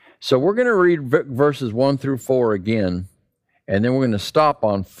So we're going to read verses 1 through 4 again, and then we're going to stop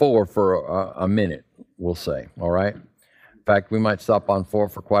on 4 for a minute, we'll say, all right? In fact, we might stop on 4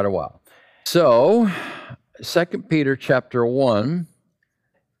 for quite a while. So, 2 Peter chapter 1,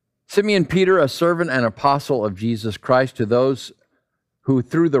 Simeon Peter, a servant and apostle of Jesus Christ, to those who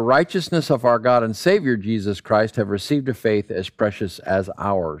through the righteousness of our God and Savior Jesus Christ have received a faith as precious as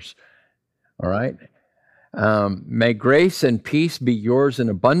ours. All right? May grace and peace be yours in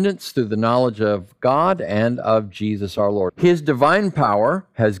abundance through the knowledge of God and of Jesus our Lord. His divine power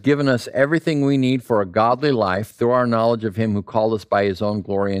has given us everything we need for a godly life through our knowledge of Him who called us by His own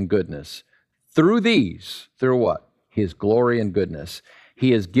glory and goodness. Through what? His glory and goodness.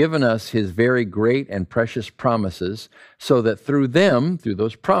 He has given us His very great and precious promises, so that through them, through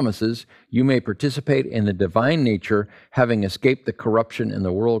those promises, you may participate in the divine nature, having escaped the corruption in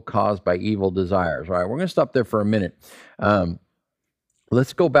the world caused by evil desires. All right, we're going to stop there for a minute.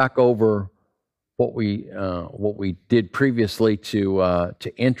 Let's go back over what we did previously to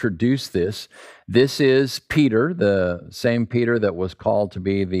introduce this. This is Peter, the same Peter that was called to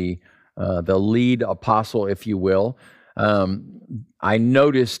be the lead apostle, if you will. I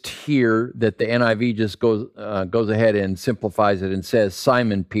noticed here that the NIV just goes ahead and simplifies it and says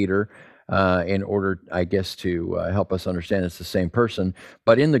Simon Peter in order, I guess, to help us understand it's the same person.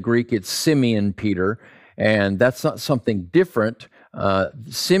 But in the Greek, it's Simeon Peter, and that's not something different.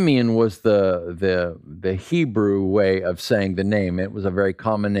 Simeon was the Hebrew way of saying the name. It was a very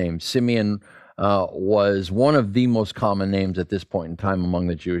common name. Simeon was one of the most common names at this point in time among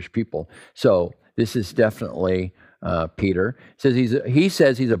the Jewish people. So this is definitely Peter. He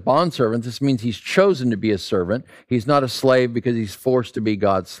says he's a bondservant. This means he's chosen to be a servant. He's not a slave because he's forced to be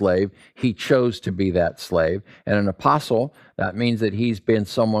God's slave. He chose to be that slave. And an apostle, that means that he's been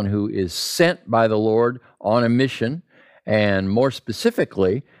someone who is sent by the Lord on a mission. And more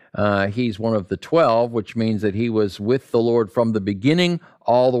specifically, he's one of the 12, which means that he was with the Lord from the beginning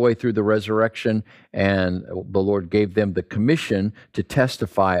all the way through the resurrection, and the Lord gave them the commission to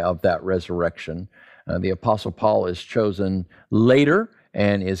testify of that resurrection. The Apostle Paul is chosen later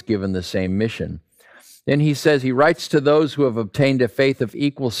and is given the same mission. Then he says he writes to those who have obtained a faith of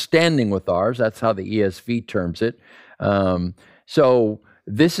equal standing with ours. That's how the ESV terms it. So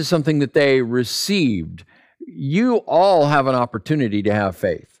this is something that they received. You all have an opportunity to have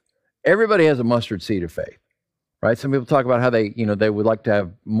faith. Everybody has a mustard seed of faith, right? Some people talk about how they would like to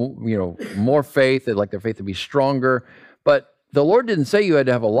have more faith. They'd like their faith to be stronger. But the Lord didn't say you had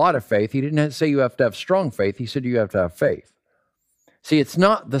to have a lot of faith. He didn't say you have to have strong faith. He said you have to have faith. See, it's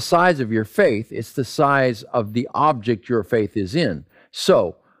not the size of your faith. It's the size of the object your faith is in.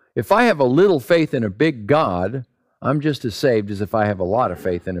 So if I have a little faith in a big God, I'm just as saved as if I have a lot of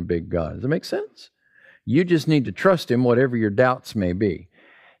faith in a big God. Does that make sense? You just need to trust Him, whatever your doubts may be.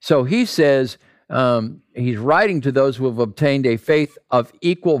 So he says, he's writing to those who have obtained a faith of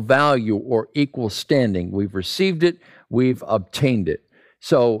equal value or equal standing. We've received it. We've obtained it.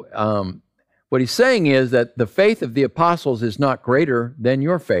 So what he's saying is that the faith of the apostles is not greater than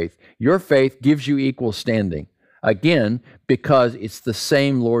your faith. Your faith gives you equal standing. Again, because it's the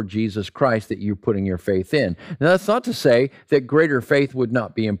same Lord Jesus Christ that you're putting your faith in. Now, that's not to say that greater faith would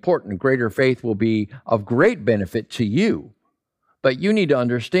not be important. Greater faith will be of great benefit to you. But you need to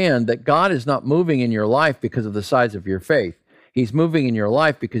understand that God is not moving in your life because of the size of your faith. He's moving in your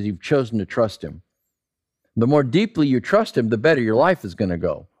life because you've chosen to trust Him. The more deeply you trust Him, the better your life is going to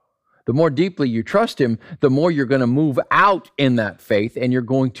go. The more deeply you trust Him, the more you're going to move out in that faith, and you're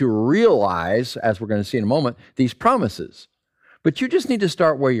going to realize, as we're going to see in a moment, these promises. But you just need to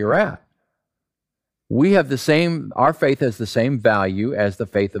start where you're at. Our faith has the same value as the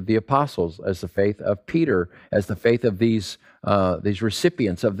faith of the apostles, as the faith of Peter, as the faith of these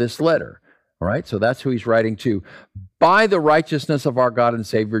recipients of this letter. All right, so that's who he's writing to. By the righteousness of our God and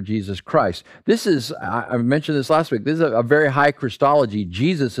Savior Jesus Christ. This is, I mentioned this last week, this is a very high Christology.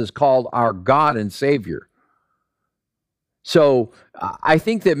 Jesus is called our God and Savior. So I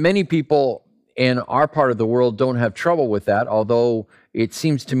think that many people in our part of the world don't have trouble with that, although it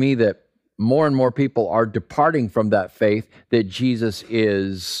seems to me that more and more people are departing from that faith that Jesus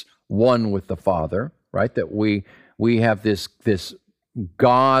is one with the Father, right? That we have this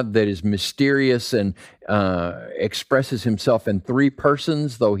God that is mysterious and expresses Himself in three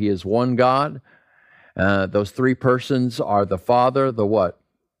persons, though He is one God. Those three persons are the Father, the what?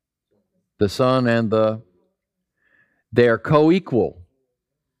 The Son, and they are co-equal.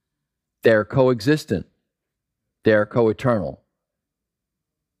 They are coexistent. They are co-eternal.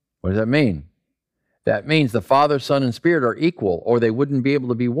 What does that mean? That means the Father, Son, and Spirit are equal, or they wouldn't be able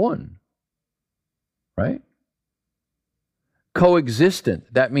to be one. Right?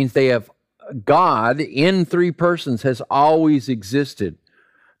 Coexistent. That means they have God in three persons has always existed.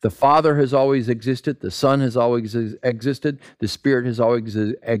 The Father has always existed. The Son has always existed. The Spirit has always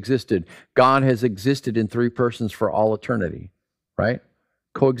existed. God has existed in three persons for all eternity, right?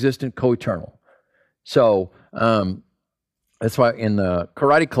 Coexistent, co-eternal. So that's why in the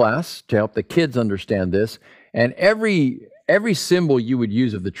karate class, to help the kids understand this, and every symbol you would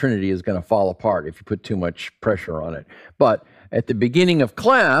use of the Trinity is going to fall apart if you put too much pressure on it. But at the beginning of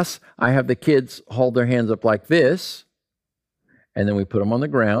class, I have the kids hold their hands up like this, and then we put them on the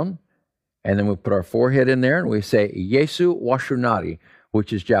ground, and then we put our forehead in there, and we say, Yesu Washunari,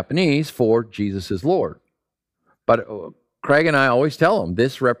 which is Japanese for Jesus is Lord. But Craig and I always tell them,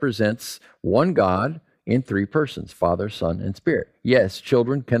 this represents one God in three persons, Father, Son, and Spirit. Yes,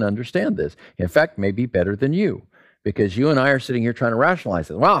 children can understand this. In fact, maybe better than you, because you and I are sitting here trying to rationalize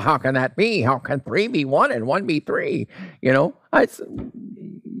it. Well, how can that be? How can three be one and one be three? You know,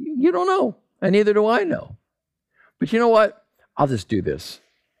 you don't know, and neither do I know. But you know what? I'll just do this,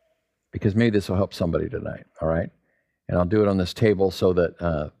 because maybe this will help somebody tonight, all right? And I'll do it on this table so that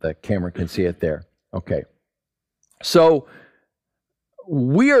the camera can see it there. Okay. So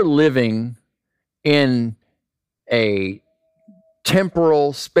we are living in a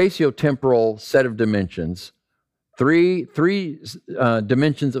temporal, spatiotemporal set of dimensions, three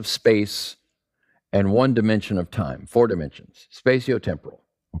dimensions of space and one dimension of time, 4 dimensions, spatiotemporal,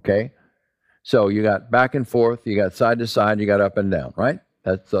 okay? So you got back and forth, you got side to side, you got up and down, right?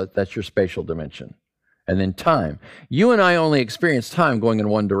 That's your spatial dimension. And then time. You and I only experience time going in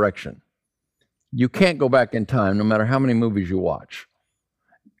one direction. You can't go back in time no matter how many movies you watch.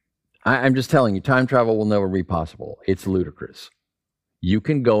 I'm just telling you, time travel will never be possible. It's ludicrous. You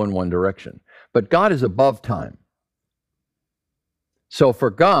can go in one direction. But God is above time. So for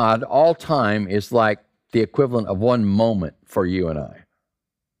God, all time is like the equivalent of one moment for you and I.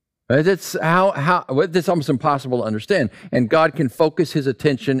 That's that's almost impossible to understand. And God can focus his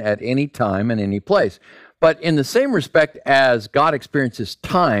attention at any time and any place. But in the same respect as God experiences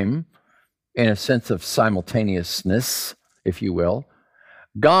time in a sense of simultaneousness, if you will,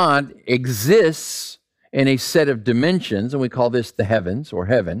 God exists in a set of dimensions, and we call this the heavens or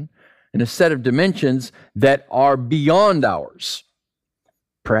heaven, in a set of dimensions that are beyond ours.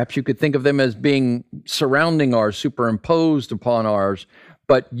 Perhaps you could think of them as being surrounding ours, superimposed upon ours,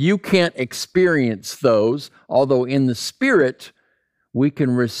 but you can't experience those, although in the Spirit, we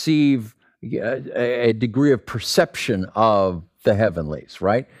can receive a degree of perception of the heavenlies,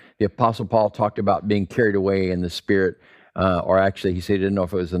 right? The Apostle Paul talked about being carried away in the Spirit, or actually he said he didn't know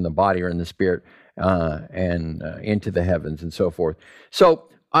if it was in the body or in the Spirit, and into the heavens and so forth. So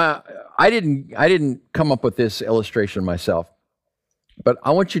I didn't come up with this illustration myself, but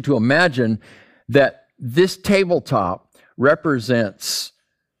I want you to imagine that this tabletop represents,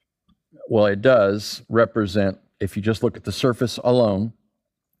 well, it does represent, if you just look at the surface alone,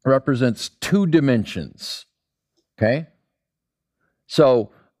 represents 2 dimensions, okay?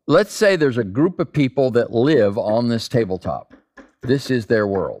 So let's say there's a group of people that live on this tabletop. This is their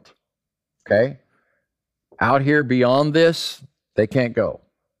world, okay? Out here beyond this, they can't go.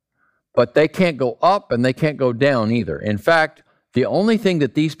 But they can't go up and they can't go down either. In fact, the only thing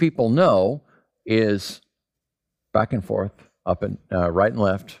that these people know is back and forth, up and right and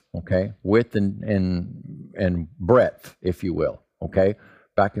left, okay? Width and breadth, if you will, okay?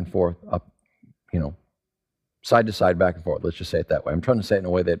 Back and forth, up, side to side, back and forth. Let's just say it that way. I'm trying to say it in a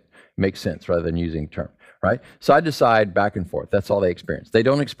way that makes sense rather than using a term, right? Side to side, back and forth. That's all they experience. They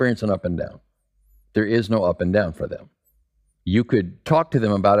don't experience an up and down. There is no up and down for them. You could talk to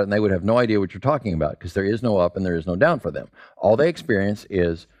them about it and they would have no idea what you're talking about because there is no up and there is no down for them. All they experience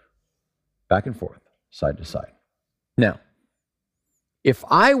is back and forth, side to side. Now, if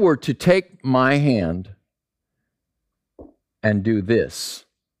I were to take my hand and do this,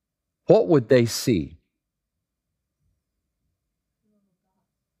 what would they see?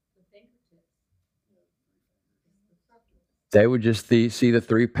 They would just see the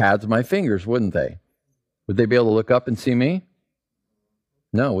 3 pads of my fingers, wouldn't they? Would they be able to look up and see me?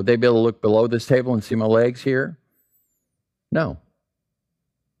 No. Would they be able to look below this table and see my legs here? No.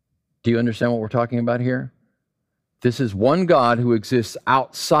 Do you understand what we're talking about here? This is one God who exists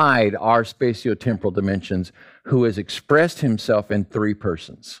outside our spatiotemporal dimensions, who has expressed himself in 3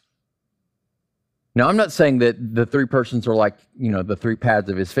 persons. Now, I'm not saying that the 3 persons are like, the 3 pads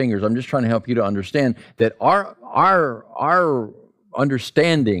of his fingers. I'm just trying to help you to understand that our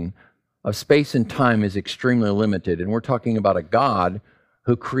understanding of space and time is extremely limited. And we're talking about a God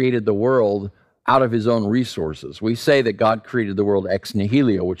who created the world out of his own resources. We say that God created the world ex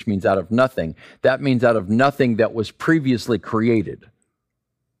nihilo, which means out of nothing. That means out of nothing that was previously created.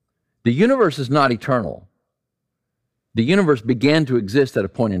 The universe is not eternal. The universe began to exist at a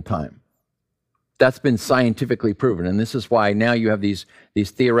point in time. That's been scientifically proven. And this is why now you have these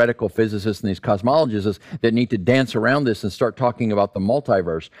theoretical physicists and these cosmologists that need to dance around this and start talking about the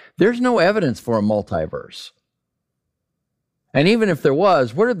multiverse. There's no evidence for a multiverse. And even if there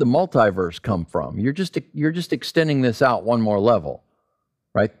was, where did the multiverse come from? You're just extending this out one more level,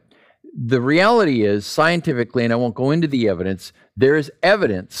 right? The reality is, scientifically, and I won't go into the evidence, there is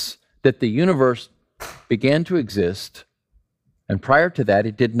evidence that the universe began to exist, and prior to that,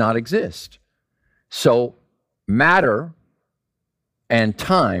 it did not exist. So matter and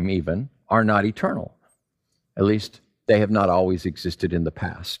time even are not eternal. At least they have not always existed in the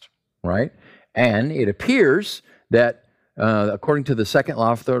past, right? And it appears that according to the second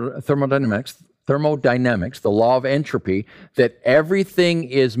law of thermodynamics, the law of entropy, that everything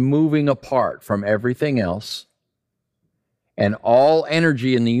is moving apart from everything else, and all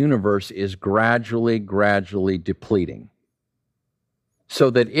energy in the universe is gradually depleting. So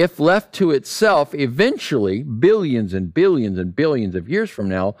that if left to itself, eventually, billions and billions and billions of years from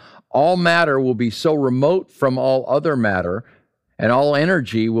now, all matter will be so remote from all other matter, and all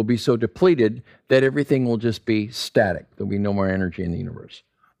energy will be so depleted that everything will just be static. There'll be no more energy in the universe.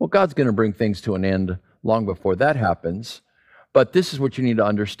 Well, God's going to bring things to an end long before that happens. But this is what you need to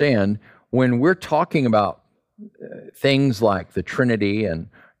understand. When we're talking about things like the Trinity and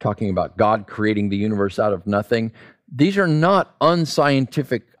talking about God creating the universe out of nothing, these are not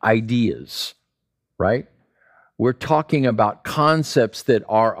unscientific ideas, right? We're talking about concepts that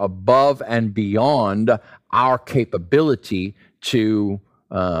are above and beyond our capability to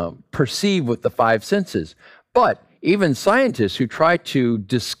perceive with the five senses. But even scientists who try to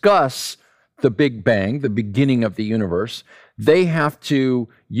discuss the Big Bang, the beginning of the universe, they have to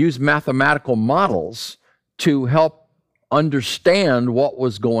use mathematical models to help understand what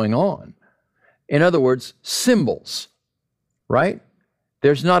was going on. In other words, symbols, right?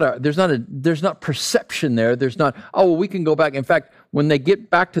 There's not perception there. There's not, oh, well, we can go back. In fact, when they get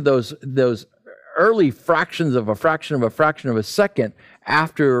back to those early fractions of a fraction of a fraction of a second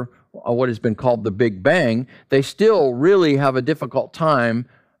after what has been called the Big Bang, they still really have a difficult time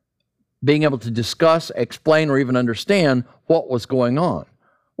being able to discuss, explain, or even understand what was going on.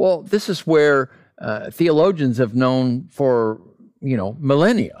 Well, this is where theologians have known for,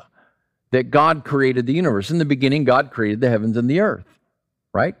 millennia that God created the universe. In the beginning, God created the heavens and the earth,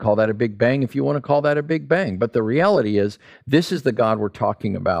 right? Call that a Big Bang if you want to call that a Big Bang. But the reality is, this is the God we're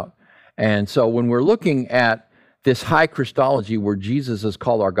talking about. And so when we're looking at this high Christology where Jesus is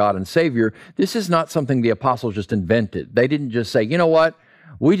called our God and Savior, this is not something the apostles just invented. They didn't just say, you know what?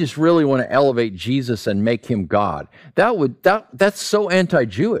 We just really want to elevate Jesus and make him God. That's so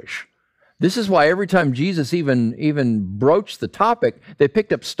anti-Jewish. This is why every time Jesus even broached the topic, they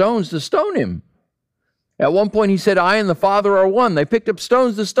picked up stones to stone him. At one point he said, I and the Father are one. They picked up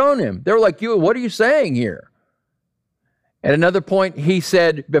stones to stone him. They were like, what are you saying here? At another point, he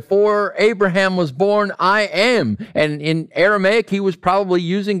said, before Abraham was born, I am. And in Aramaic, he was probably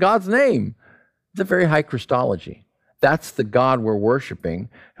using God's name. It's a very high Christology. That's the God we're worshiping,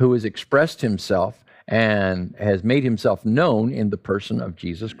 who has expressed himself and has made himself known in the person of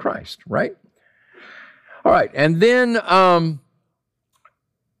Jesus Christ, right? All right, and then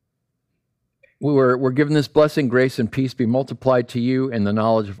we're given this blessing, grace, and peace be multiplied to you in the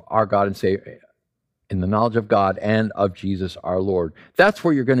knowledge of our God and Savior, in the knowledge of God and of Jesus our Lord. That's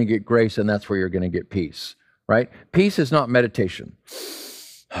where you're going to get grace, and that's where you're going to get peace, right? Peace is not meditation.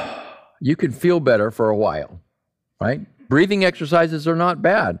 You can feel better for a while, right? Breathing exercises are not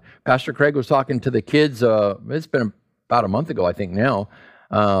bad. Pastor Craig was talking to the kids, it's been about a month ago, I think now,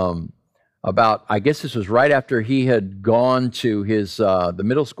 about, I guess this was right after he had gone to his the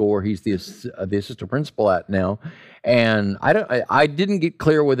middle school where he's the assistant principal at now. And I didn't get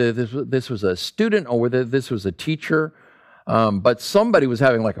clear whether this was a student or whether this was a teacher, but somebody was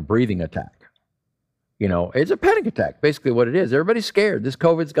having like a breathing attack. It's a panic attack, basically what it is. Everybody's scared. This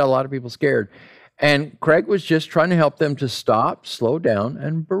COVID's got a lot of people scared. And Craig was just trying to help them to stop, slow down,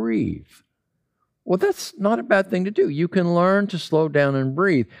 and breathe. Well, that's not a bad thing to do. You can learn to slow down and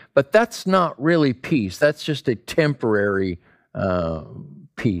breathe, but that's not really peace. That's just a temporary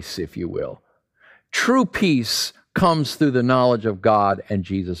peace, if you will. True peace comes through the knowledge of God and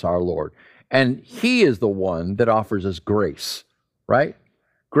Jesus our Lord. And he is the one that offers us grace, right?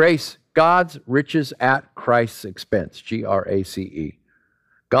 Grace, God's riches at Christ's expense, Grace.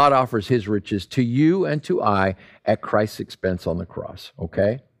 God offers his riches to you and to I at Christ's expense on the cross,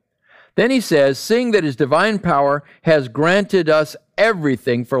 okay? Then he says, seeing that his divine power has granted us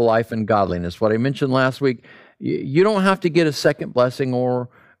everything for life and godliness. What I mentioned last week, you don't have to get a second blessing or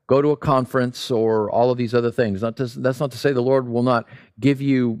go to a conference or all of these other things. That's not to say the Lord will not give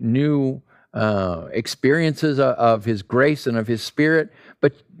you new experiences of his grace and of his Spirit,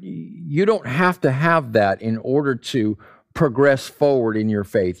 but you don't have to have that in order to progress forward in your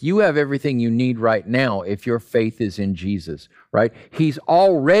faith. You have everything you need right now if your faith is in Jesus, right? He's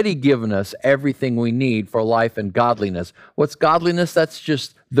already given us everything we need for life and godliness. What's godliness? That's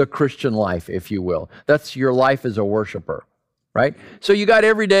just the Christian life, if you will. That's your life as a worshiper, right? So you got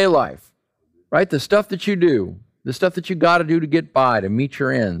everyday life, right? The stuff that you do, the stuff that you got to do to get by, to meet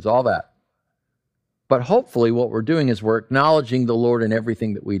your ends, all that. But hopefully what we're doing is we're acknowledging the Lord in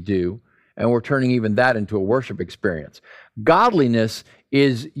everything that we do, and we're turning even that into a worship experience. Godliness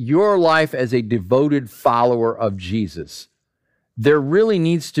is your life as a devoted follower of Jesus. There really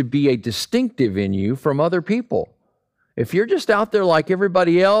needs to be a distinctive in you from other people. If you're just out there like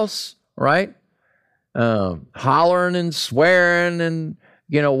everybody else, right? Hollering and swearing and,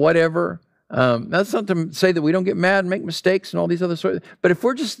 whatever. That's not to say that we don't get mad and make mistakes and all these other sorts of, but if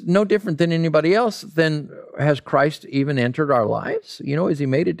we're just no different than anybody else, then has Christ even entered our lives? Has he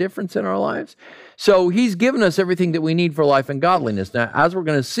made a difference in our lives? So he's given us everything that we need for life and godliness. Now, as we're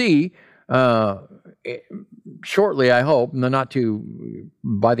going to see shortly, I hope,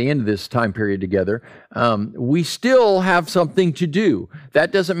 by the end of this time period together, we still have something to do.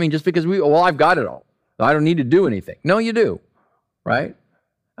 That doesn't mean just because I've got it all, I don't need to do anything. No, you do, right?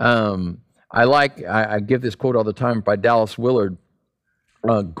 I give this quote all the time by Dallas Willard.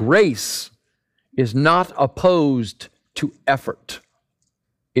 Grace is not opposed to effort.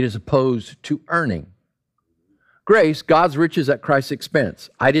 It is opposed to earning. Grace, God's riches at Christ's expense.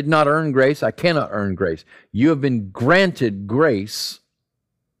 I did not earn grace. I cannot earn grace. You have been granted grace,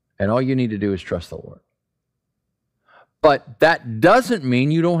 and all you need to do is trust the Lord. But that doesn't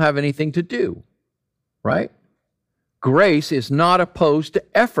mean you don't have anything to do, right? Grace is not opposed to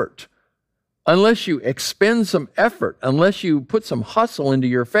effort. Unless you expend some effort, unless you put some hustle into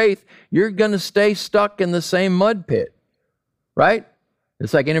your faith, you're going to stay stuck in the same mud pit, right?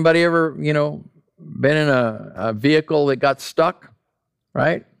 It's like anybody ever, been in a vehicle that got stuck,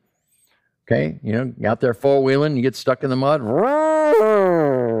 right? Okay, out there four-wheeling, you get stuck in the mud.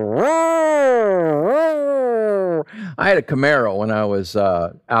 I had a Camaro when I was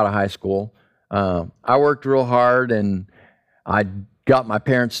out of high school. I worked real hard, and I got my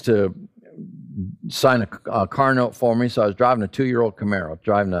parents to sign a car note for me, so I was driving a 2-year-old Camaro,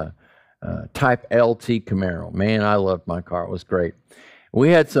 driving a Type LT Camaro. Man, I loved my car. It was great.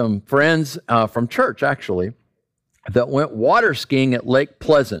 We had some friends from church, actually, that went water skiing at Lake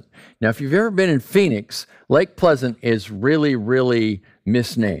Pleasant. Now, if you've ever been in Phoenix, Lake Pleasant is really, really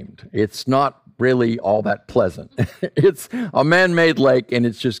misnamed. It's not really all that pleasant. It's a man-made lake, and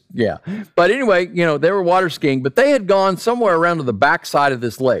it's just, yeah. But anyway, they were water skiing, but they had gone somewhere around to the backside of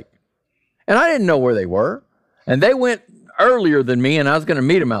this lake. And I didn't know where they were. And they went earlier than me, and I was going to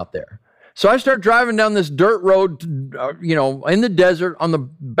meet them out there. So I start driving down this dirt road, in the desert on the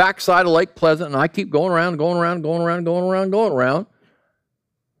backside of Lake Pleasant, and I keep going around.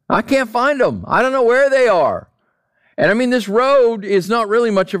 I can't find them. I don't know where they are. And I mean, this road is not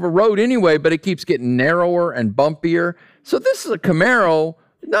really much of a road anyway, but it keeps getting narrower and bumpier. So this is a Camaro,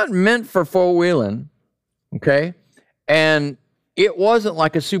 not meant for four-wheeling, okay? And it wasn't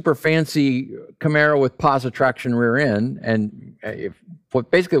like a super fancy Camaro with positive traction rear end. And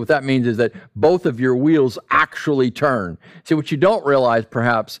basically what that means is that both of your wheels actually turn. See, what you don't realize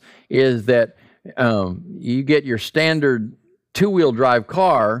perhaps is that you get your standard two-wheel drive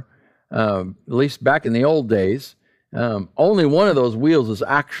car, at least back in the old days, only one of those wheels is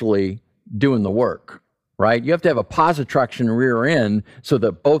actually doing the work, right? You have to have a positive traction rear end so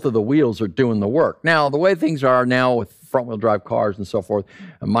that both of the wheels are doing the work. Now, the way things are now with front-wheel drive cars and so forth,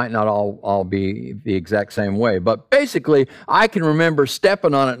 it might not all be the exact same way. But basically, I can remember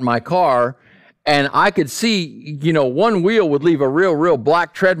stepping on it in my car, and I could see, one wheel would leave a real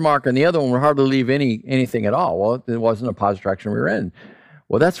black tread mark, and the other one would hardly leave anything at all. Well, it wasn't a positive traction rear end.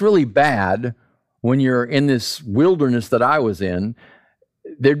 Well, that's really bad when you're in this wilderness that I was in.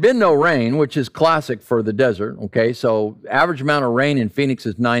 There'd been no rain, which is classic for the desert, okay? So average amount of rain in Phoenix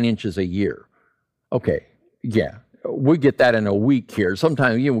is 9 inches a year. Okay, yeah. We get that in a week here.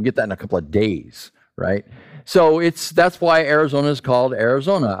 Sometimes we'll get that in a couple of days, right? So that's why Arizona is called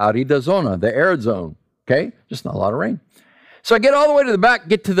Arizona, Arizona, the arid zone, okay? Just not a lot of rain. So I get all the way to the back,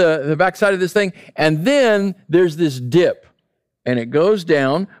 get to the back side of this thing, and then there's this dip, and it goes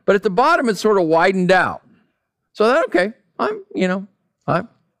down, but at the bottom it's sort of widened out. So okay,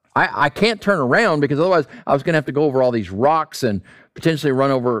 I can't turn around because otherwise I was going to have to go over all these rocks and potentially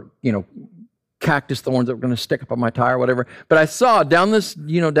run over, cactus thorns that were going to stick up on my tire or whatever. But I saw down this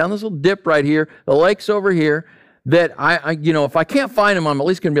little dip right here, the lake's over here, that I if I can't find them, I'm at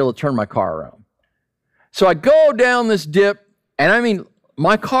least going to be able to turn my car around. So I go down this dip, and I mean,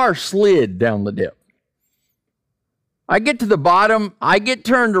 my car slid down the dip. I get to the bottom, I get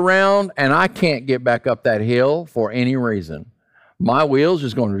turned around, and I can't get back up that hill for any reason. My wheels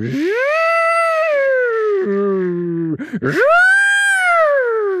just going.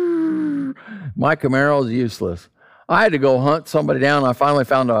 My Camaro is useless. I had to go hunt somebody down. I finally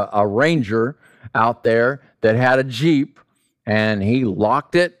found a Ranger out there that had a Jeep, and he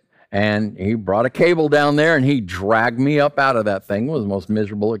locked it, and he brought a cable down there, and he dragged me up out of that thing. It was the most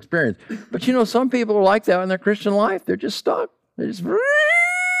miserable experience. But some people are like that in their Christian life. They're just stuck. They're just...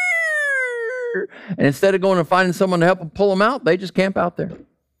 And instead of going and finding someone to help them pull them out, they just camp out there.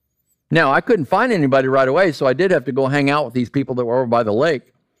 Now, I couldn't find anybody right away, so I did have to go hang out with these people that were over by the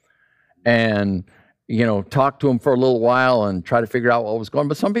lake and, talk to them for a little while and try to figure out what was going on.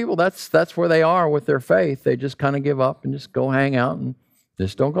 But some people, that's where they are with their faith. They just kind of give up and just go hang out and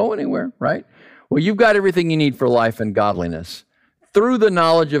just don't go anywhere, right? Well, you've got everything you need for life and godliness through the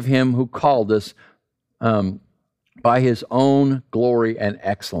knowledge of him who called us by his own glory and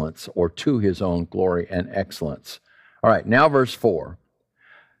excellence, or to his own glory and excellence. All right, now verse 4.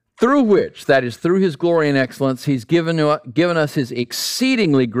 Through which, that is, through his glory and excellence, he's given us his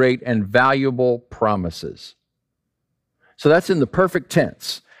exceedingly great and valuable promises. So that's in the perfect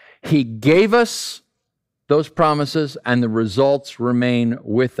tense. He gave us those promises, and the results remain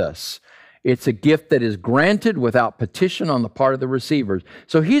with us. It's a gift that is granted without petition on the part of the receivers.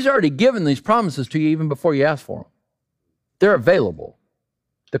 So he's already given these promises to you even before you ask for them. They're available.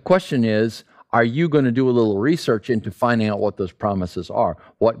 The question is, are you going to do a little research into finding out what those promises are,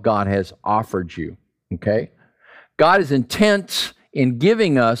 what God has offered you? Okay? God is intent in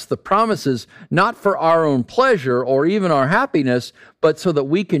giving us the promises not for our own pleasure or even our happiness, but so that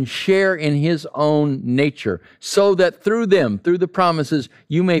we can share in his own nature, so that through them, through the promises,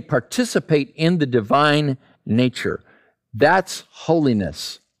 you may participate in the divine nature. That's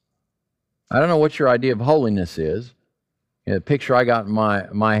holiness. I don't know what your idea of holiness is. The picture I got in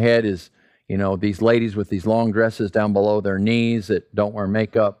my head is, these ladies with these long dresses down below their knees that don't wear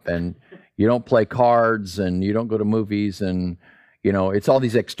makeup, and you don't play cards, and you don't go to movies, and, it's all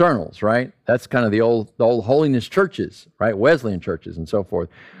these externals, right? That's kind of the old holiness churches, right? Wesleyan churches and so forth.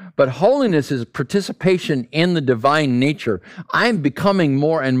 But holiness is participation in the divine nature. I'm becoming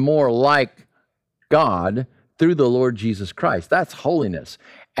more and more like God through the Lord Jesus Christ. That's holiness.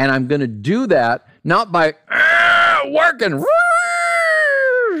 And I'm going to do that not by working.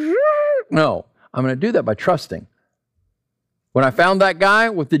 No, I'm going to do that by trusting. When I found that guy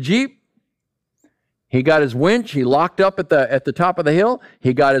with the Jeep, he got his winch. He locked up at the top of the hill.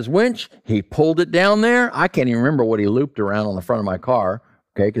 He got his winch. He pulled it down there. I can't even remember what he looped around on the front of my car.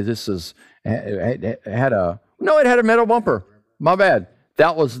 Okay, because it had a metal bumper. My bad.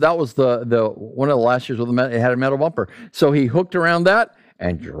 That was the one of the last years with the metal. It had a metal bumper. So he hooked around that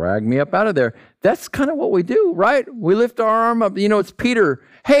and dragged me up out of there. That's kind of what we do, right? We lift our arm up. It's Peter.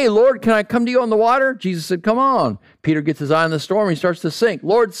 Hey, Lord, can I come to you on the water? Jesus said, come on. Peter gets his eye on the storm. He starts to sink.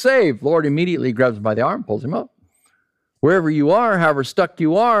 Lord, save. Lord immediately grabs him by the arm, pulls him up. Wherever you are, however stuck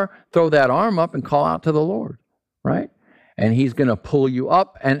you are, throw that arm up and call out to the Lord, right? And he's going to pull you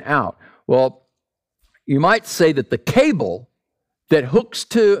up and out. Well, you might say that the cable that hooks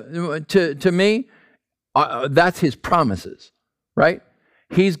to me, that's his promises, right?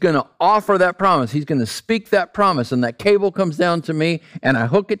 He's going to offer that promise. He's going to speak that promise, and that cable comes down to me, and I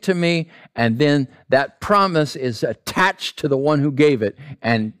hook it to me, and then that promise is attached to the one who gave it.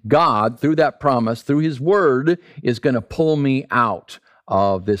 And God, through that promise, through his word, is going to pull me out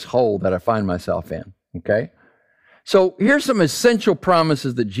of this hole that I find myself in, okay? So here's some essential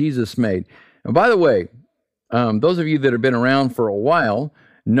promises that Jesus made. And by the way, those of you that have been around for a while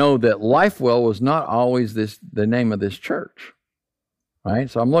know that Lifewell was not always the name of this church. Right?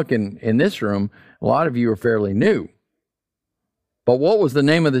 So I'm looking in this room, a lot of you are fairly new. But what was the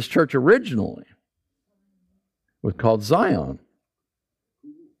name of this church originally? It was called Zion.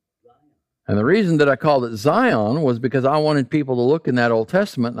 And the reason that I called it Zion was because I wanted people to look in that Old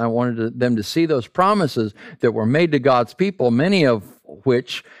Testament, and I wanted them to see those promises that were made to God's people, many of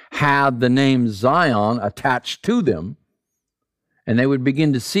which had the name Zion attached to them. And they would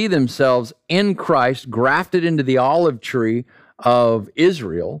begin to see themselves in Christ, grafted into the olive tree of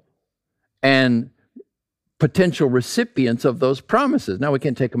Israel, and potential recipients of those promises. Now, we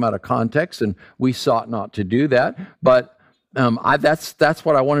can't take them out of context, and we sought not to do that, but That's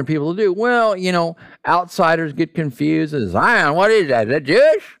what I wanted people to do. Well, outsiders get confused. Zion, what is that? Is that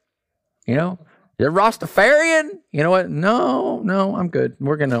Jewish? Is it Rastafarian? You know what? No, I'm good.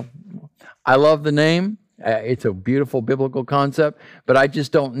 I love the name. It's a beautiful biblical concept, but I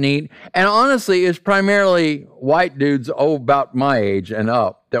just don't need, and honestly, it's primarily white dudes about my age and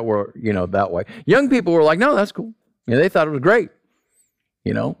up that were, that way. Young people were like, no, that's cool. They thought it was great,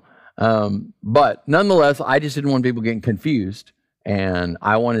 but nonetheless, I just didn't want people getting confused, and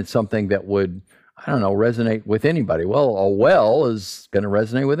I wanted something that would, resonate with anybody. Well, a well is going to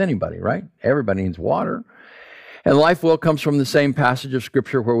resonate with anybody, right? Everybody needs water. And life well comes from the same passage of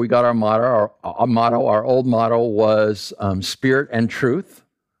Scripture where we got our motto. Our old motto was spirit and truth,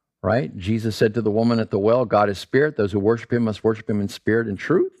 right? Jesus said to the woman at the well, God is spirit. Those who worship him must worship him in spirit and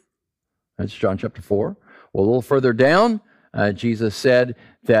truth. That's John chapter 4. Well, a little further down, Jesus said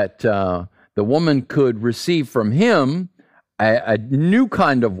that the woman could receive from him a new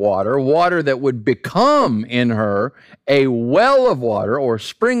kind of water that would become in her a well of water or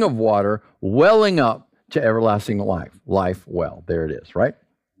spring of water welling up to everlasting life well. There it is, right?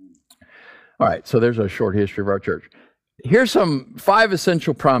 All right, so there's a short history of our church. Here's some 5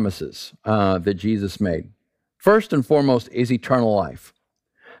 essential promises that Jesus made. First and foremost is eternal life.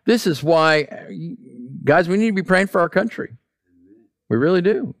 This is why, guys, we need to be praying for our country. We really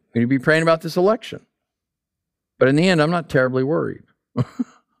do. We need to be praying about this election. But in the end, I'm not terribly worried.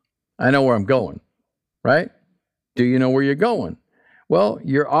 I know where I'm going, right? Do you know where you're going? Well,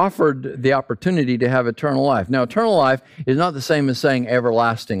 you're offered the opportunity to have eternal life. Now, eternal life is not the same as saying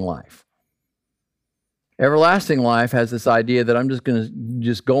everlasting life. Everlasting life has this idea that I'm just going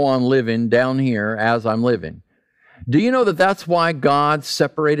to go on living down here as I'm living. Do you know that that's why God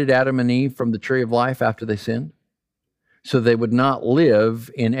separated Adam and Eve from the tree of life after they sinned? So they would not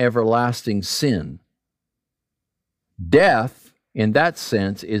live in everlasting sin. Death, in that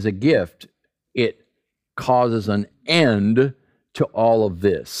sense, is a gift. It causes an end to all of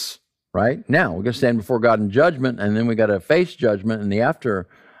this, right? Now, we're going to stand before God in judgment, and then we got to face judgment and the after,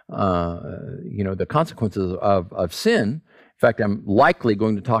 the consequences of sin. In fact, I'm likely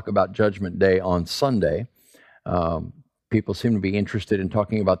going to talk about Judgment Day on Sunday. People seem to be interested in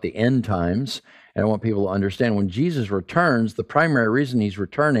talking about the end times, and I want people to understand when Jesus returns, the primary reason he's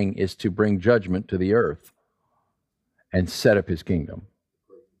returning is to bring judgment to the earth and set up his kingdom.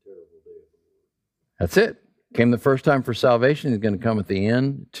 That's it. Came the first time for salvation. He's going to come at the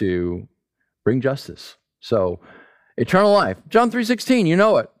end to bring justice. So, eternal life. John 3:16, you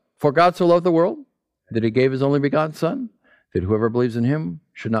know it. For God so loved the world that he gave his only begotten Son, that whoever believes in him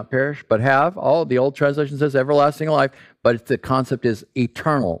should not perish, but have, the old translation says everlasting life, but the concept is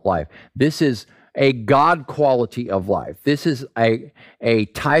eternal life. This is a God quality of life. This is a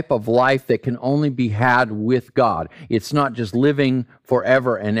type of life that can only be had with God. It's not just living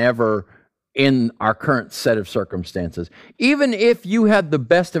forever and ever in our current set of circumstances. Even if you had the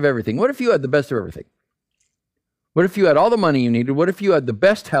best of everything. What if you had the best of everything? What if you had all the money you needed? What if you had the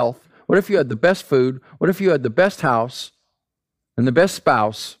best health? What if you had the best food? What if you had the best house and the best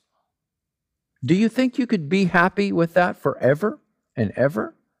spouse? Do you think you could be happy with that forever and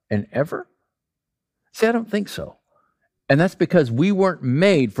ever and ever? See, I don't think so. And that's because we weren't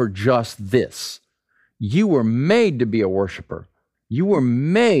made for just this. You were made to be a worshiper. You were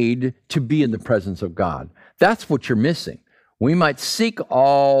made to be in the presence of God. That's what you're missing. We might seek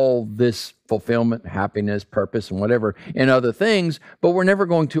all this fulfillment, happiness, purpose, and whatever in other things, but we're never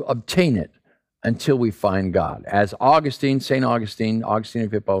going to obtain it until we find God. As St. Augustine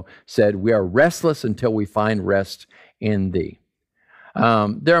of Hippo said, we are restless until we find rest in thee.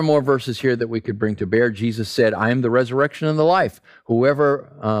 There are more verses here that we could bring to bear. Jesus said, I am the resurrection and the life.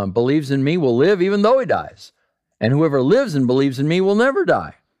 Whoever believes in me will live even though he dies. And whoever lives and believes in me will never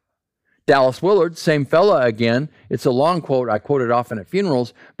die. Dallas Willard, same fella again. It's a long quote. I quote it often at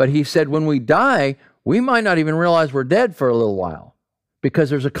funerals. But he said, when we die, we might not even realize we're dead for a little while because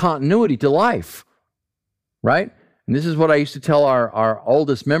there's a continuity to life, right? And this is what I used to tell our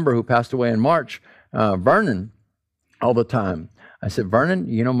oldest member who passed away in March, Vernon, all the time. I said, Vernon,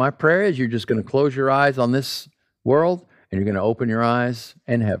 my prayer is you're just going to close your eyes on this world and you're going to open your eyes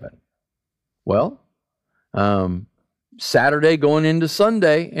in heaven. Well, Saturday going into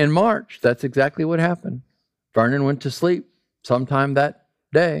Sunday in March, that's exactly what happened. Vernon went to sleep sometime that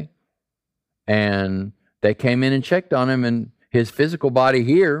day, and they came in and checked on him, and his physical body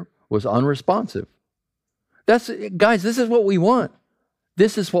here was unresponsive. Guys, this is what we want.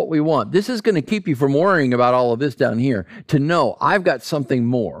 This is what we want. This is going to keep you from worrying about all of this down here, to know I've got something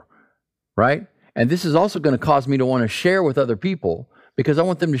more, right? And this is also going to cause me to want to share with other people because I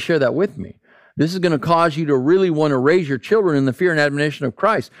want them to share that with me. This is going to cause you to really want to raise your children in the fear and admonition of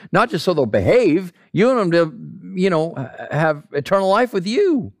Christ, not just so they'll behave. You want them to, have eternal life with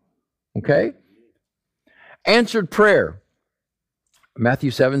you. Okay? Answered prayer.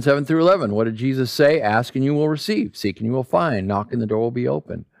 Matthew 7 through 11. What did Jesus say? Ask and you will receive. Seek and you will find. Knock and the door will be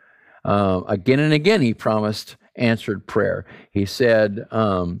open. Again and again, he promised answered prayer. He said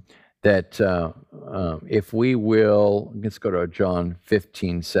that if we will, let's go to John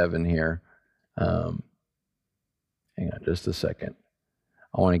 15:7 here. Hang on just a second.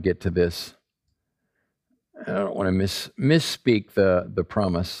 I want to get to this. I don't want to misspeak the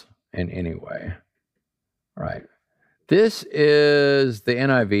promise in any way. All right. This is the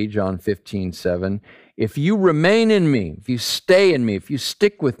NIV, John 15:7. If you remain in me, if you stay in me, if you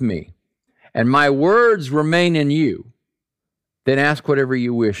stick with me, and my words remain in you, then ask whatever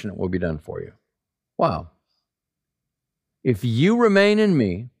you wish and it will be done for you. Wow. If you remain in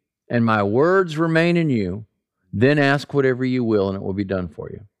me and my words remain in you, then ask whatever you will and it will be done for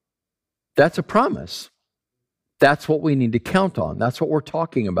you. That's a promise. That's what we need to count on. That's what we're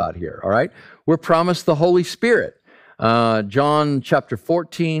talking about here, all right? We're promised the Holy Spirit. John chapter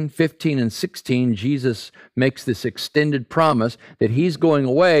 14, 15, and 16, Jesus makes this extended promise that he's going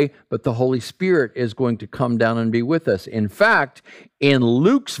away, but the Holy Spirit is going to come down and be with us. In fact, in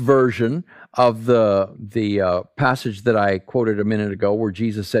Luke's version of the passage that I quoted a minute ago, where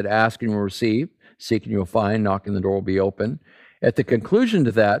Jesus said, ask and you will receive, seek and you will find, knock and the door will be open. At the conclusion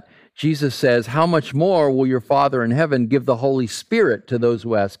to that, Jesus says, how much more will your Father in heaven give the Holy Spirit to those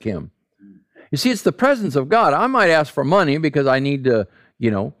who ask him? You see, it's the presence of God. I might ask for money because I need to,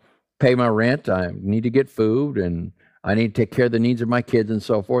 pay my rent. I need to get food and I need to take care of the needs of my kids and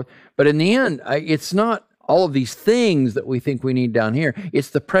so forth. But in the end, it's not all of these things that we think we need down here. It's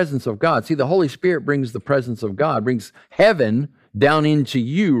the presence of God. See, the Holy Spirit brings the presence of God, brings heaven down into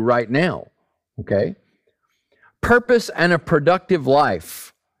you right now. Okay? Purpose and a productive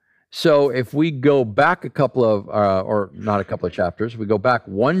life. So if we go back a couple of, or not a couple of chapters, we go back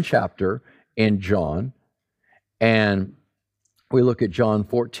one chapter in John, and we look at John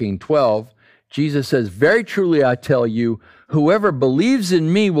 14:12, Jesus says, very truly I tell you, whoever believes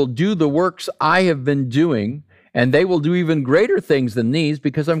in me will do the works I have been doing, and they will do even greater things than these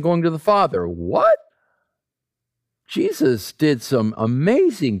because I'm going to the Father. What? Jesus did some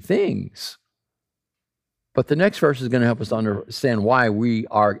amazing things. But the next verse is going to help us understand why we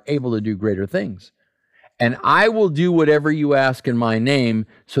are able to do greater things. And I will do whatever you ask in my name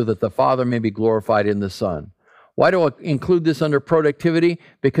so that the Father may be glorified in the Son. Why do I include this under productivity?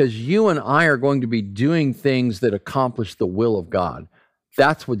 Because you and I are going to be doing things that accomplish the will of God.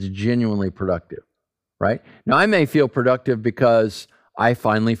 That's what's genuinely productive, right? Now, I may feel productive because I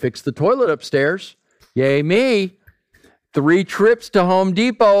finally fixed the toilet upstairs. Yay me. 3 trips to Home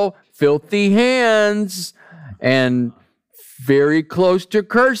Depot, filthy hands, and very close to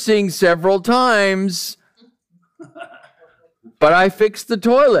cursing several times. But I fixed the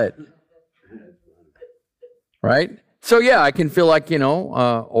toilet, right? So yeah, I can feel like,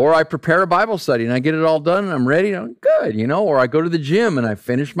 or I prepare a Bible study and I get it all done and I'm ready, good, or I go to the gym and I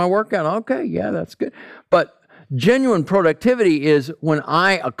finish my workout. Okay, yeah, that's good. But genuine productivity is when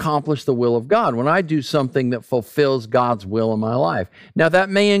I accomplish the will of God, when I do something that fulfills God's will in my life. Now, that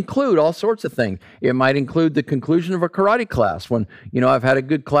may include all sorts of things. It might include the conclusion of a karate class when, I've had a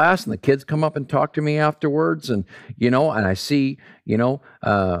good class and the kids come up and talk to me afterwards and, and I see,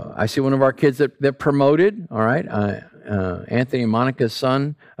 I see one of our kids that promoted, all right, Anthony and Monica's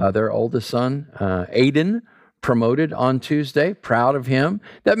son, their oldest son, Aiden, promoted on Tuesday, proud of him.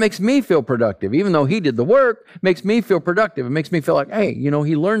 That makes me feel productive. Even though he did the work, makes me feel productive. It makes me feel like, hey,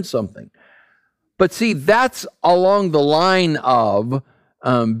 he learned something. But see, that's along the line of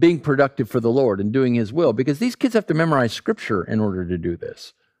being productive for the Lord and doing his will, because these kids have to memorize scripture in order to do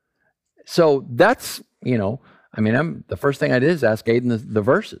this. So that's, the first thing I did is ask Aiden the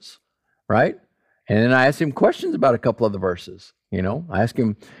verses, right? And then I asked him questions about a couple of the verses. I asked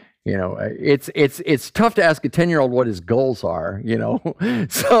him, it's tough to ask a 10-year-old what his goals are,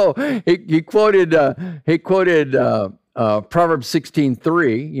 So he quoted Proverbs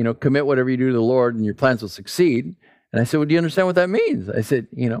 16:3, commit whatever you do to the Lord and your plans will succeed. And I said, well, do you understand what that means? I said,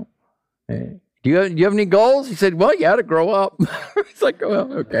 do you have any goals? He said, well, yeah, to grow up. It's like,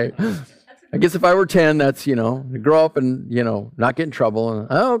 well, okay. I guess if I were 10, that's, to grow up and, not get in trouble. And,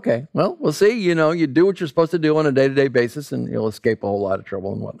 oh, okay. Well, we'll see. You do what you're supposed to do on a day-to-day basis and you'll escape a whole lot of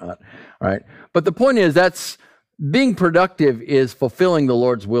trouble and whatnot. All right. But the point is that's being productive is fulfilling the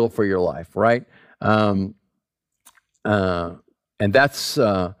Lord's will for your life, right? And that's,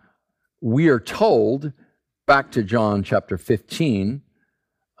 we are told, back to John chapter 15,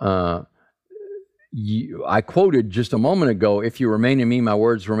 I quoted just a moment ago, if you remain in me, my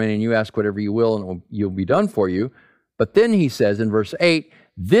words remain in you, ask whatever you will, and you'll be done for you. But then he says in verse 8,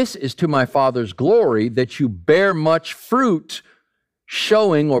 this is to my Father's glory, that you bear much fruit,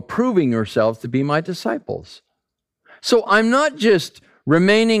 showing or proving yourselves to be my disciples. So I'm not just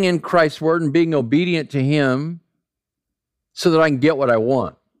remaining in Christ's word and being obedient to him so that I can get what I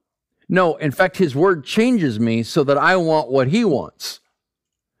want. No, in fact, his word changes me so that I want what he wants.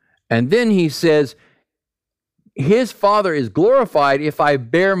 And then he says, his Father is glorified if I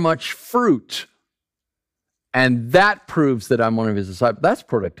bear much fruit. And that proves that I'm one of his disciples. That's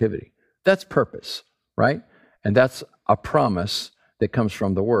productivity. That's purpose, right? And that's a promise that comes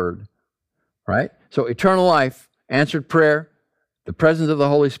from the word, right? So eternal life, answered prayer, the presence of the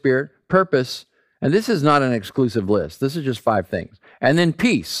Holy Spirit, purpose, and this is not an exclusive list. This is just 5 things. And then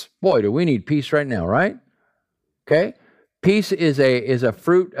peace. Boy, do we need peace right now, right? Okay? Peace is a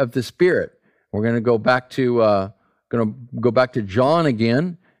fruit of the Spirit. We're going to go back to John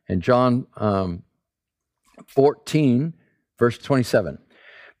again, and John 14, verse 27.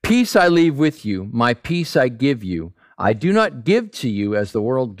 Peace I leave with you, my peace I give you. I do not give to you as the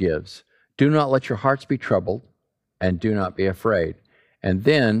world gives. Do not let your hearts be troubled, and do not be afraid. And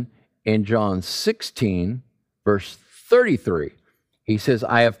then in John 16, verse 33, he says,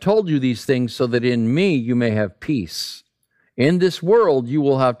 I have told you these things so that in me you may have peace. In this world you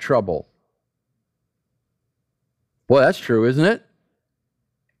will have trouble. Well, that's true, isn't it?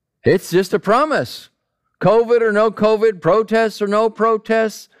 It's just a promise. COVID or no COVID, protests or no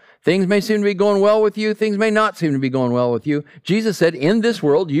protests, things may seem to be going well with you, things may not seem to be going well with you. Jesus said, in this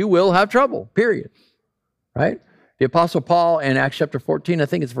world you will have trouble, period. Right? The Apostle Paul in Acts chapter 14, I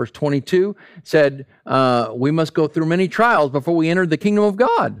think it's verse 22, said, we must go through many trials before we enter the kingdom of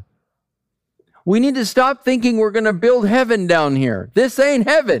God. We need to stop thinking we're going to build heaven down here. This ain't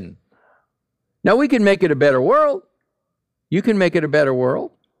heaven. Now, we can make it a better world. You can make it a better world,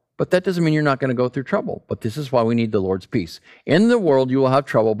 but that doesn't mean you're not going to go through trouble. But this is why we need the Lord's peace. In the world, you will have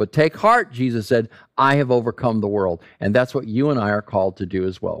trouble, but take heart, Jesus said, I have overcome the world. And that's what you and I are called to do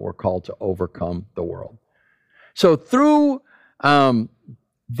as well. We're called to overcome the world. So through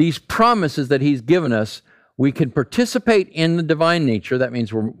these promises that he's given us, we can participate in the divine nature. That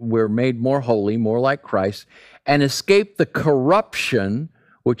means we're made more holy, more like Christ, and escape the corruption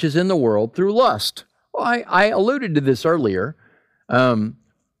which is in the world through lust. Well, I alluded to this earlier. The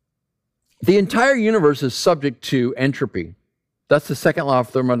entire universe is subject to entropy. That's the second law of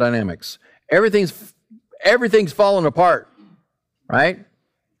thermodynamics. Everything's falling apart, right?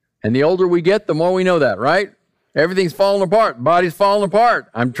 And the older we get, the more we know that, right? Everything's falling apart. Body's falling apart.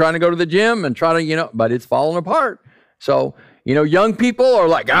 I'm trying to go to the gym and try to, but it's falling apart. So, young people are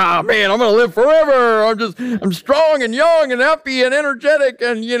like, man, I'm going to live forever. I'm strong and young and happy and energetic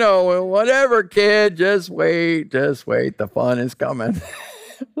and, whatever, kid, just wait. The fun is coming.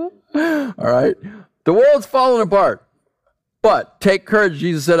 All right. The world's falling apart, but take courage.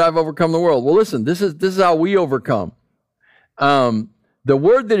 Jesus said, I've overcome the world. Well, listen, this is how we overcome. The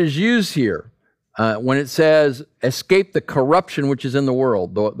word that is used here, when it says escape the corruption which is in the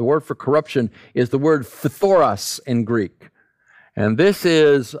world, the word for corruption is the word phthoros in Greek. And this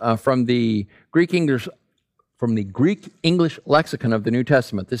is from the Greek English lexicon of the New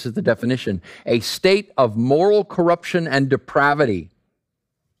Testament. This is the definition: a state of moral corruption and depravity.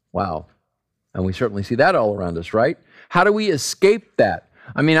 Wow. And we certainly see that all around us, right? How do we escape that?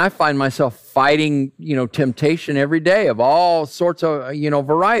 I mean, I find myself fighting, temptation every day of all sorts of,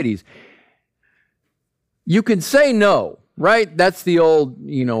 varieties. You can say no, right? That's the old,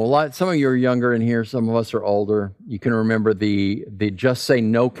 some of you are younger in here, some of us are older. You can remember the Just Say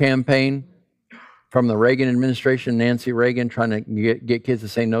No campaign from the Reagan administration, Nancy Reagan, trying to get kids to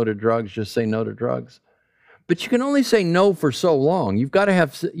say no to drugs, just say no to drugs. But you can only say no for so long. You've got to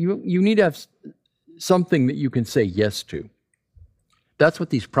have, you need to have something that you can say yes to. That's what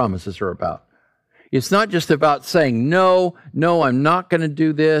these promises are about. It's not just about saying, no, I'm not going to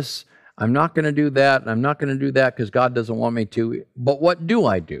do this. I'm not going to do that, and I'm not going to do that because God doesn't want me to. But what do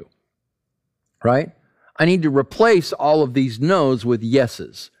I do? Right? I need to replace all of these no's with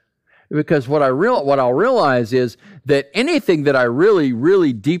yeses. Because what I'll realize is that anything that I really,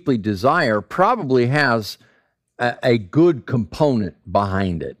 really deeply desire probably has a good component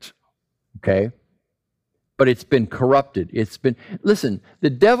behind it. Okay? But it's been corrupted. Listen, the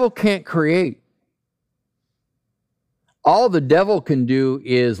devil can't create. All the devil can do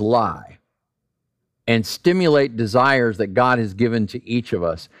is lie and stimulate desires that God has given to each of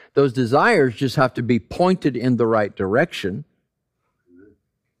us. Those desires just have to be pointed in the right direction.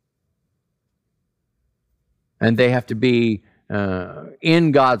 And they have to be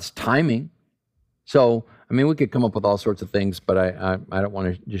in God's timing. So, I mean, we could come up with all sorts of things, but I don't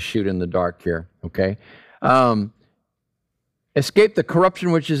want to just shoot in the dark here, okay? Escape the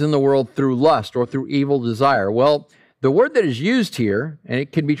corruption which is in the world through lust or through evil desire. Well, the word that is used here, and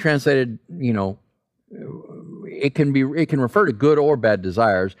it can be translated, it can refer to good or bad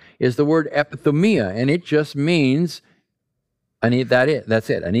desires, is the word epithumia, and it just means that's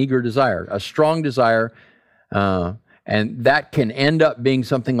it, an eager desire, a strong desire, and that can end up being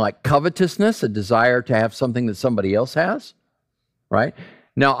something like covetousness, a desire to have something that somebody else has, right?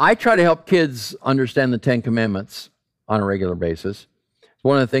 Now, I try to help kids understand the Ten Commandments on a regular basis. It's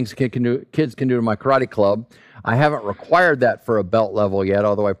one of the things kids can do in my karate club. I haven't required that for a belt level yet,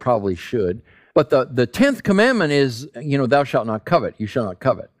 although I probably should. But the 10th commandment is, thou shalt not covet. You shall not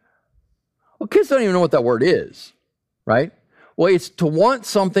covet. Well, kids don't even know what that word is, right? Well, it's to want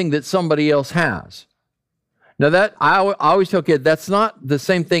something that somebody else has. Now, that I always tell kids, that's not the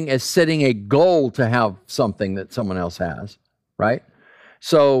same thing as setting a goal to have something that someone else has, right?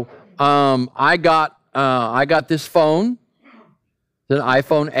 So I got this phone, an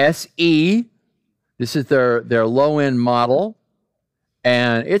iPhone SE. This is their low-end model,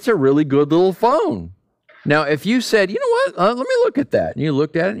 and it's a really good little phone. Now, if you said, you know what, let me look at that, and you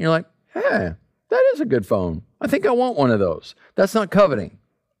looked at it, and you're like, hey, that is a good phone. I think I want one of those. That's not coveting.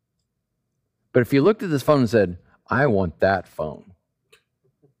 But if you looked at this phone and said, I want that phone.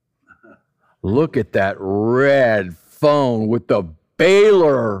 Look at that red phone with the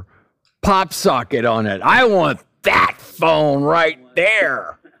Baylor pop socket on it. I want that phone right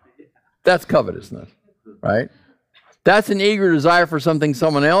there. That's covetousness, right? That's an eager desire for something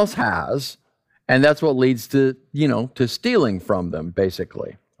someone else has, and that's what leads to, to stealing from them,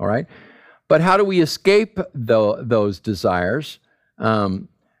 basically, all right? But how do we escape those desires?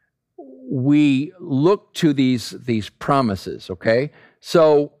 We look to these promises, okay?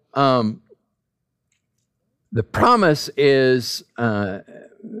 So the promise is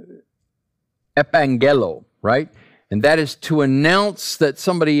epangelo, right? And that is to announce that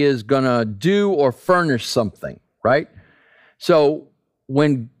somebody is going to do or furnish something, right? So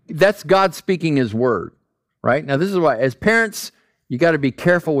that's God speaking his word, right? Now, this is why, as parents, you got to be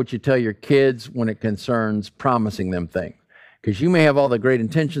careful what you tell your kids when it concerns promising them things. Because you may have all the great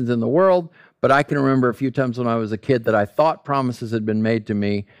intentions in the world, but I can remember a few times when I was a kid that I thought promises had been made to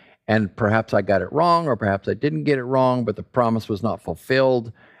me, and perhaps I got it wrong, or perhaps I didn't get it wrong, but the promise was not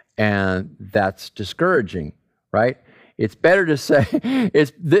fulfilled, and that's discouraging, right? It's better to say,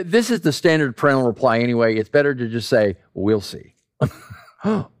 this is the standard parental reply anyway, it's better to just say, we'll see.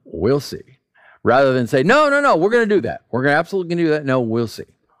 We'll see. Rather than say, no, we're going to do that. We're going to absolutely do that. No, we'll see.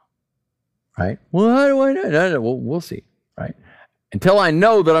 Right? Well, how do I know? No, we'll see. Right? Until I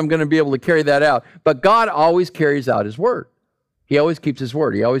know that I'm going to be able to carry that out. But God always carries out his word. He always keeps his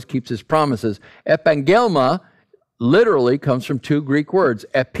word. He always keeps his promises. Epangelma literally comes from two Greek words,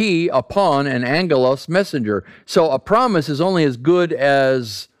 epi, upon, and angelos, messenger. So a promise is only as good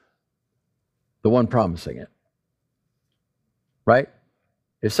as the one promising it. Right?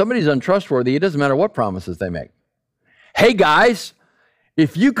 If somebody's untrustworthy, it doesn't matter what promises they make. Hey guys,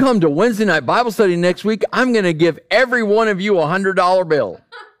 if you come to Wednesday night Bible study next week, I'm going to give every one of you a $100 bill.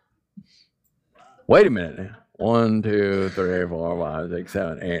 Wait a minute. 1, 2, 3, 4, 5, 6,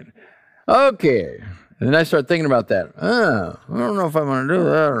 7, 8. Okay. And then I start thinking about that. I don't know if I'm going to do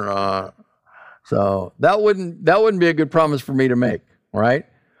that or not. So that wouldn't be a good promise for me to make, right?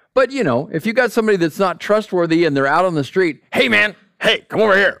 But, if you got somebody that's not trustworthy and they're out on the street, hey, man, hey, come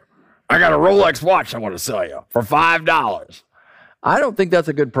over here. I got a Rolex watch I want to sell you for $5. I don't think that's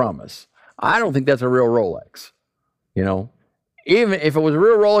a good promise. I don't think that's a real Rolex. Even if it was a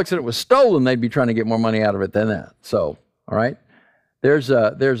real Rolex and it was stolen, they'd be trying to get more money out of it than that. So, all right, there's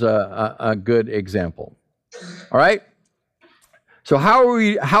a good example. All right. So how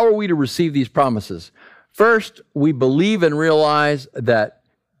are we to receive these promises? First, we believe and realize that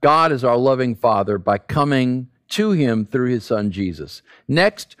God is our loving Father by coming to him through his Son, Jesus.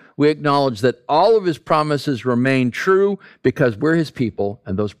 Next, we acknowledge that all of his promises remain true because we're his people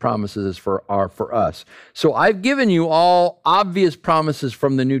and those promises are for us. So I've given you all obvious promises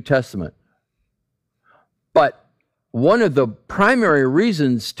from the New Testament. But one of the primary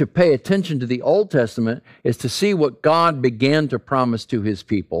reasons to pay attention to the Old Testament is to see what God began to promise to his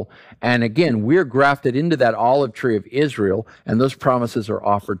people. And again, we're grafted into that olive tree of Israel, and those promises are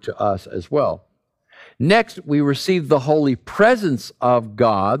offered to us as well. Next, we receive the holy presence of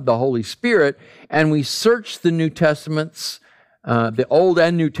God, the Holy Spirit, and we search the New Testaments, the Old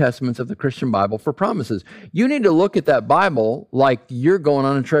and New Testaments of the Christian Bible for promises. You need to look at that Bible like you're going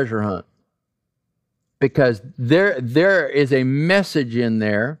on a treasure hunt, because there is a message in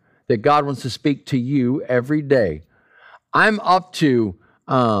there that God wants to speak to you every day. I'm up to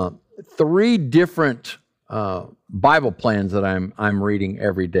 3 different Bible plans that I'm reading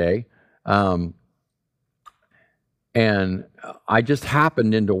every day. And I just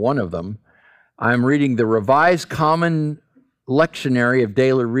happened into one of them. I'm reading the Revised Common Lectionary of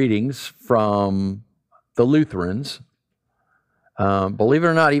Daily Readings from the Lutherans. Believe it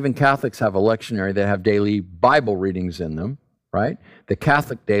or not, even Catholics have a lectionary that have daily Bible readings in them, right? The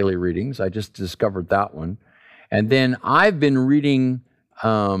Catholic daily readings, I just discovered that one. And then I've been reading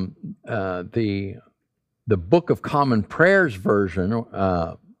the Book of Common Prayers version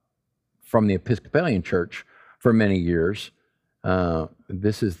from the Episcopalian Church for many years.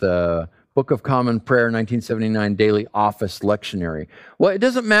 This is the Book of Common Prayer, 1979 Daily Office Lectionary. Well, it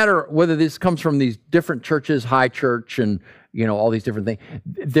doesn't matter whether this comes from these different churches, High Church, and all these different things.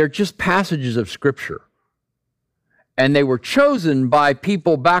 They're just passages of Scripture. And they were chosen by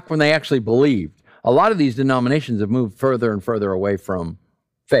people back when they actually believed. A lot of these denominations have moved further and further away from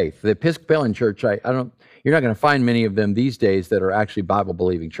faith. The Episcopalian Church, you're not going to find many of them these days that are actually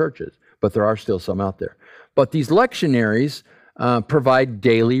Bible-believing churches, but there are still some out there. But these lectionaries provide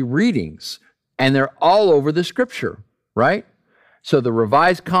daily readings, and they're all over the Scripture, right? So the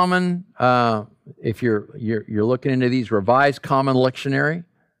Revised Common, if you're looking into these, Revised Common Lectionary,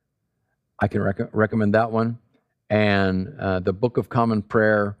 I can recommend that one, and the Book of Common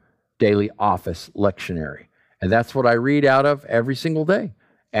Prayer Daily Office Lectionary, and that's what I read out of every single day,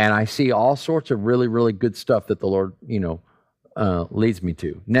 and I see all sorts of really, really good stuff that the Lord, leads me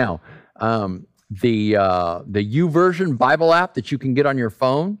to. Now, the YouVersion Bible app that you can get on your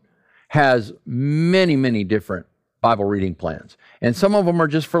phone has many, many different Bible reading plans. And some of them are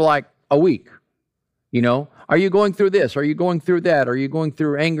just for like a week. Are you going through this? Are you going through that? Are you going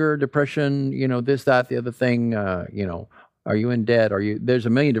through anger, depression, this, that, the other thing? Are you in debt? There's a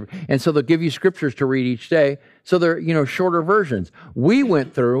million different, and so they'll give you scriptures to read each day. So they're, shorter versions.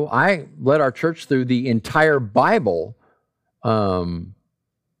 I led our church through the entire Bible, the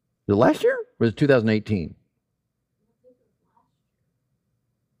last year? Or was it 2018?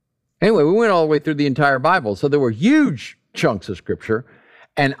 Anyway, we went all the way through the entire Bible. So there were huge chunks of Scripture.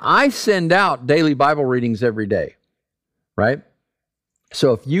 And I send out daily Bible readings every day, right?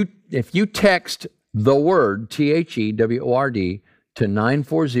 So if you text the word, THEWORD, to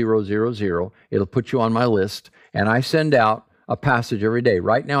 94000, it'll put you on my list. And I send out a passage every day.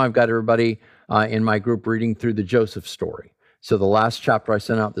 Right now, I've got everybody in my group reading through the Joseph story. So the last chapter I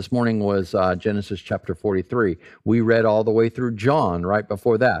sent out this morning was Genesis chapter 43. We read all the way through John right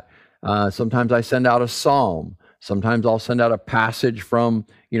before that. Sometimes I send out a psalm. Sometimes I'll send out a passage from,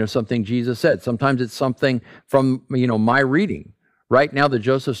 something Jesus said. Sometimes it's something from, my reading. Right now, the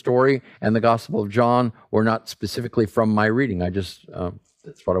Joseph story and the Gospel of John were not specifically from my reading. I just,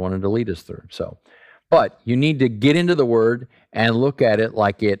 that's what I wanted to lead us through. So, but you need to get into the Word and look at it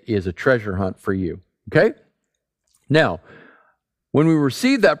like it is a treasure hunt for you. Okay? Now, when we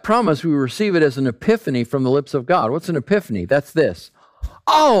receive that promise, we receive it as an epiphany from the lips of God. What's an epiphany? That's this.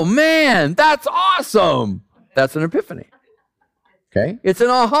 Oh, man, that's awesome. That's an epiphany. Okay? It's an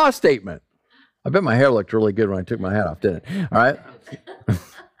aha statement. I bet my hair looked really good when I took my hat off, didn't it? All right?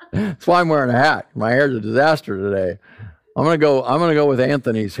 That's why I'm wearing a hat. My hair's a disaster today. I'm gonna go with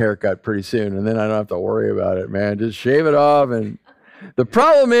Anthony's haircut pretty soon, and then I don't have to worry about it, man. Just shave it off. And the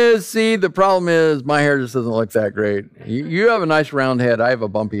problem is my hair just doesn't look that great. You have a nice round head. I have a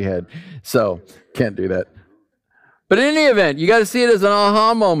bumpy head, so can't do that. But in any event, you got to see it as an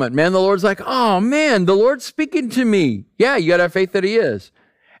aha moment, man. The Lord's like, oh man, the Lord's speaking to me. Yeah, you got to have faith that He is.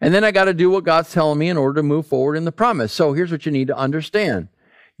 And then I got to do what God's telling me in order to move forward in the promise. So here's what you need to understand.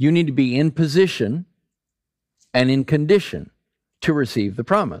 You need to be in position and in condition to receive the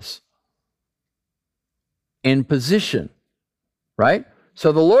promise. In position, right?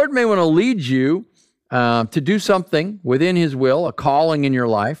 So the Lord may want to lead you to do something within His will, a calling in your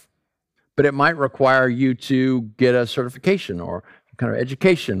life, but it might require you to get a certification or kind of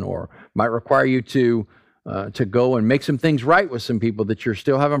education, or might require you to go and make some things right with some people that you're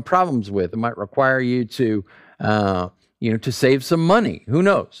still having problems with. It might require you to, to save some money. Who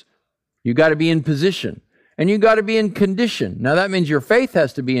knows? You got to be in position, and you got to be in condition. Now that means your faith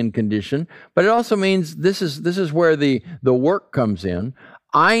has to be in condition, but it also means this is where the work comes in.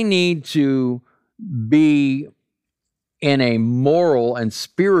 I need to be in a moral and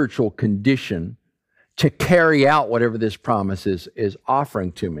spiritual condition to carry out whatever this promise is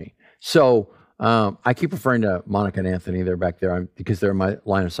offering to me. So I keep referring to Monica and Anthony. They're back there because they're in my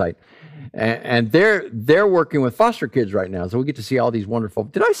line of sight. And they're working with foster kids right now. So we get to see all these wonderful...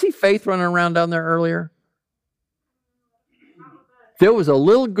 Did I see Faith running around down there earlier? there was a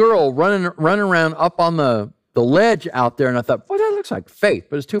little girl running around up on the ledge out there, and I thought, boy, that looks like Faith,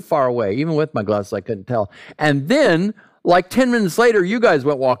 but it's too far away. Even with my glasses, I couldn't tell. And then, like 10 minutes later, you guys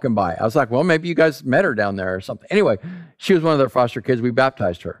went walking by. I was like, well, maybe you guys met her down there or something. Anyway, she was one of their foster kids. We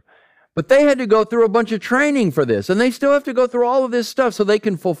baptized her. But they had to go through a bunch of training for this, and they still have to go through all of this stuff so they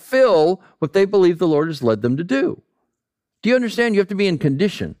can fulfill what they believe the Lord has led them to do. Do you understand? You have to be in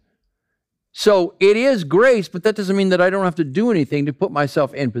condition. So it is grace, but that doesn't mean that I don't have to do anything to put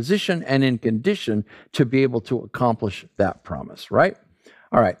myself in position and in condition to be able to accomplish that promise, right?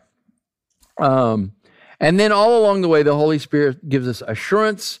 All right. And then all along the way, the Holy Spirit gives us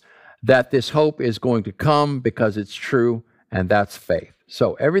assurance that this hope is going to come because it's true, and that's faith.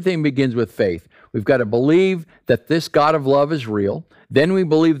 So everything begins with faith. We've got to believe that this God of love is real. Then we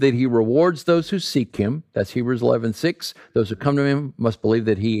believe that he rewards those who seek him. That's Hebrews 11:6. Those who come to him must believe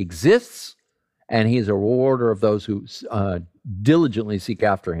that he exists, and he is a rewarder of those who diligently seek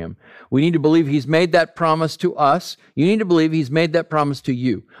after him. We need to believe he's made that promise to us. You need to believe he's made that promise to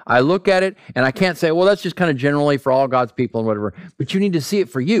you. I look at it, and I can't say, well, that's just kind of generally for all God's people and whatever. But you need to see it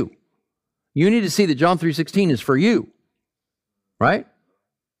for you. You need to see that John 3:16 is for you, right?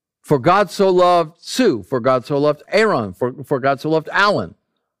 For God so loved Sue, for God so loved Aaron, for God so loved Alan.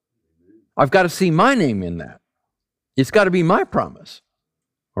 I've got to see my name in that. It's got to be my promise,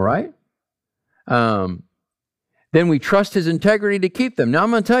 all right? Then we trust his integrity to keep them. Now I'm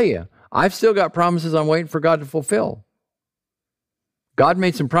going to tell you, I've still got promises I'm waiting for God to fulfill. God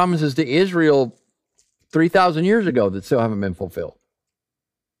made some promises to Israel 3,000 years ago that still haven't been fulfilled.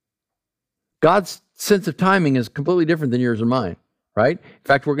 God's sense of timing is completely different than yours and mine, right? In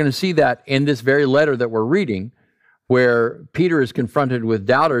fact, we're going to see that in this very letter that we're reading, where Peter is confronted with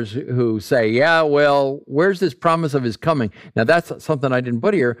doubters who say, yeah, well, where's this promise of his coming? Now, that's something I didn't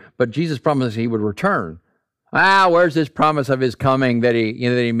put here, but Jesus promised he would return. Where's this promise of his coming that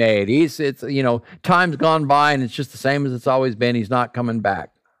he made? Time's gone by and it's just the same as it's always been. He's not coming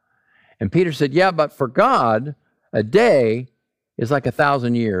back. And Peter said, yeah, but for God, a day is like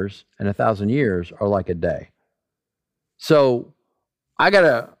 1,000 years, and 1,000 years are like a day. So I got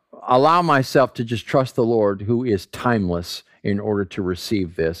to allow myself to just trust the Lord, who is timeless, in order to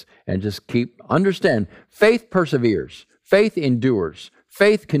receive this, and just understand, faith perseveres, faith endures,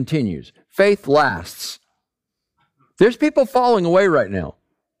 faith continues, faith lasts. There's people falling away right now.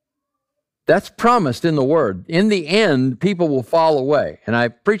 That's promised in the Word. In the end, people will fall away. And I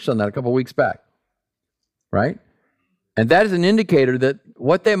preached on that a couple weeks back, right? And that is an indicator that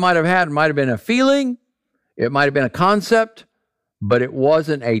what they might have had might have been a feeling, it might have been a concept, but it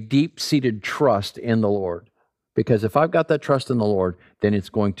wasn't a deep-seated trust in the Lord. Because if I've got that trust in the Lord, then it's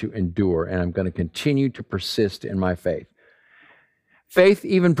going to endure, and I'm going to continue to persist in my faith. Faith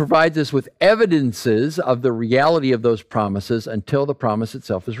even provides us with evidences of the reality of those promises until the promise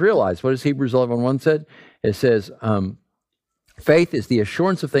itself is realized. What does Hebrews 11:1 say? It says, faith is the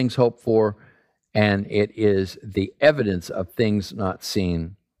assurance of things hoped for, and it is the evidence of things not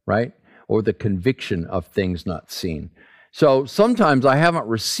seen, right? Or the conviction of things not seen. So sometimes I haven't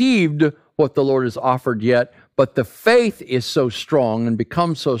received what the Lord has offered yet, but the faith is so strong and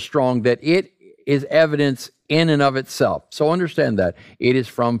becomes so strong that it is evidence in and of itself. So understand that. It is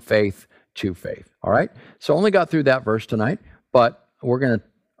from faith to faith. All right? So only got through that verse tonight, but we're going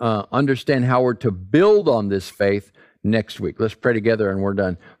to understand how we're to build on this faith next week. Let's pray together and we're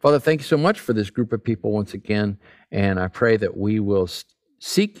done. Father, thank you so much for this group of people once again, and I pray that we will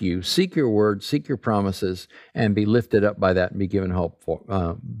seek you, seek your word, seek your promises, and be lifted up by that and be given hope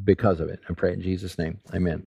for because of it. I pray in Jesus' name. Amen.